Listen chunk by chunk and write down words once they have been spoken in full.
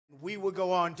we will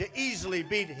go on to easily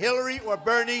beat Hillary or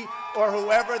Bernie or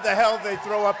whoever the hell they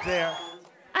throw up there.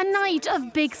 A night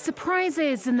of big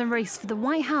surprises in the race for the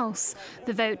White House.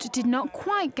 The vote did not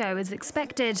quite go as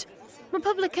expected.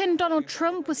 Republican Donald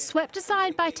Trump was swept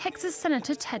aside by Texas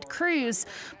Senator Ted Cruz,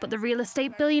 but the real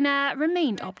estate billionaire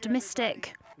remained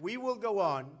optimistic. We will go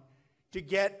on to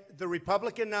get the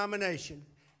Republican nomination,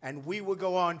 and we will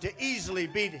go on to easily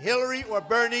beat Hillary or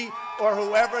Bernie or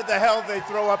whoever the hell they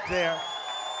throw up there.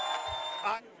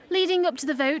 Leading up to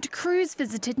the vote, Cruz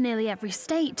visited nearly every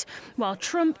state, while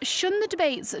Trump shunned the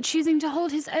debates, choosing to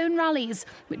hold his own rallies,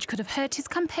 which could have hurt his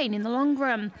campaign in the long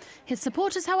run. His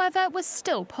supporters, however, were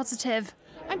still positive.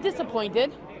 I'm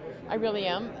disappointed. I really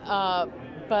am.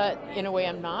 But in a way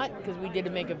I'm not, because we did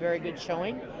make a very good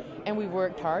showing, and we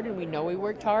worked hard, and we know we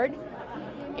worked hard.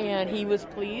 And he was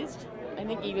pleased, I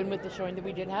think, even with the showing that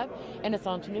we did have, and it's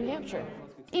on to New Hampshire.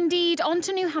 Indeed, on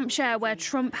to New Hampshire, where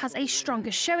Trump has a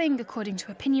stronger showing, according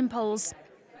to opinion polls.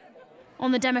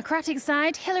 On the Democratic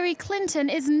side, Hillary Clinton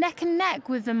is neck and neck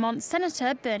with Vermont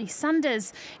Senator Bernie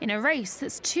Sanders in a race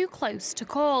that's too close to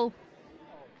call.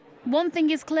 One thing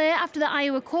is clear, after the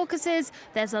Iowa caucuses,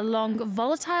 there's a long,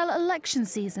 volatile election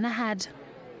season ahead.